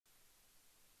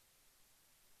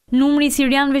Numri i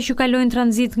sirianëve që kalojnë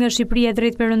tranzit nga Shqipëria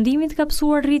drejt perëndimit ka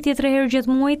pësuar rritje 3 herë gjatë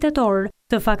muajit tetor.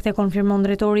 Këtë fakt e konfirmon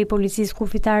drejtori i Policisë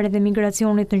Kufitare dhe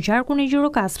Migracionit në Qarkun e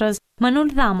Gjirokastrës, Manol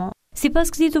Dhamo.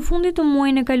 Sipas këtij të fundit të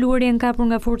muajin e kaluar janë kapur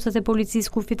nga forcat e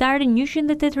Policisë Kufitare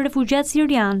 108 refugjat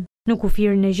sirian në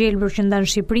kufirin e gjelbër që ndan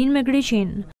Shqipërinë me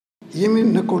Greqinë. Jemi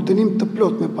në koordinim të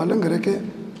plot me palën greke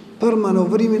për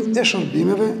manovrimin e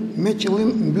shërbimeve me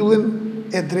qëllim mbylljen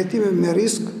e drejtimeve me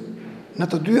risk në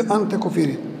të dy anët e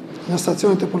kufirit, në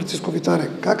stacionet e Policisë Kufitare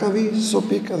Kakavi,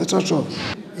 Sopik dhe Trefishohet.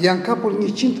 Janë kapur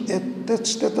 108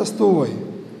 shtetas të huaj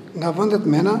nga vendet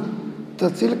mena, të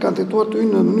cilët kanë tentuar të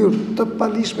hyjnë në mënyrë të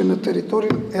palishme në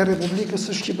territorin e Republikës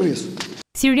së Shqipërisë.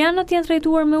 Sirianët janë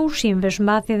trajtuar me ushqim,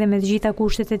 veshmbathje dhe me të gjitha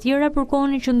kushtet e tjera për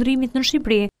kohën e qëndrimit në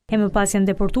Shqipëri, e më pas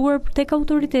janë deportuar tek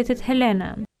autoritetet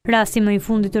helene. Rasti më i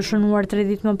fundit të shënuar 3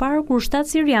 ditë më parë kur 7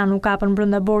 sirian u kapën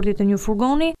brenda bordit të një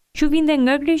furgoni që vinte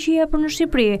nga Greqia për në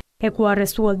Shqipëri, e ku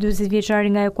arrestuat 40 vjeçari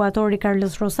nga Ekuadori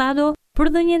Karlos Rosado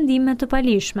për dhënje ndihme të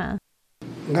palishme.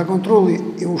 Nga kontrolli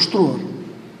i ushtruar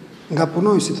nga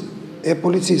punojësit e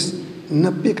policisë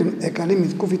në pikën e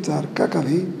kalimit kufitar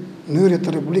Kakavi në hyrje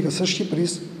të Republikës së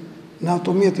Shqipërisë në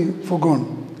automjetin furgon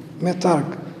me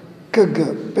targ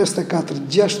KG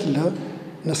 54-6L,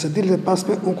 nëse dilë dhe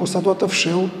pasme unë konstatuar të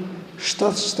fshehur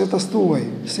 7 shtetas të huaj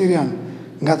sirian,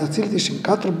 nga të cilët ishin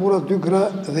 4 burra, 2 gra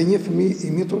dhe 1 fëmijë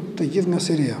i mitur, të gjithë nga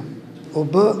Siria. U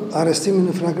bë arrestimi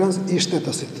në flagrancë i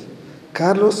shtetasit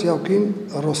Karlos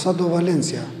Rosado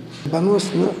Valencia, banues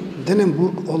në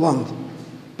Denenburg, Holland,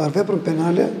 për veprën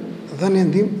penale dhe në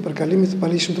ndihmë për kalimin të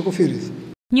palishëm të kufirit.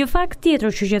 Një fakt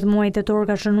tjetër që gjatë muajit tetor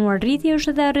ka shënuar rritje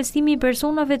është edhe arrestimi i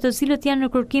personave të cilët janë në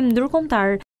kërkim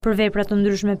ndërkombëtar për vepra të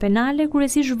ndryshme penale,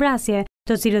 kryesisht vrasje,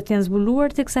 të cilët janë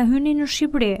zbuluar teksa hynin në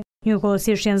Shqipëri.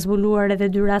 Njëkohësisht janë zbuluar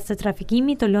edhe 2 raste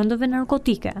trafikimi të lëndëve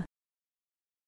narkotike.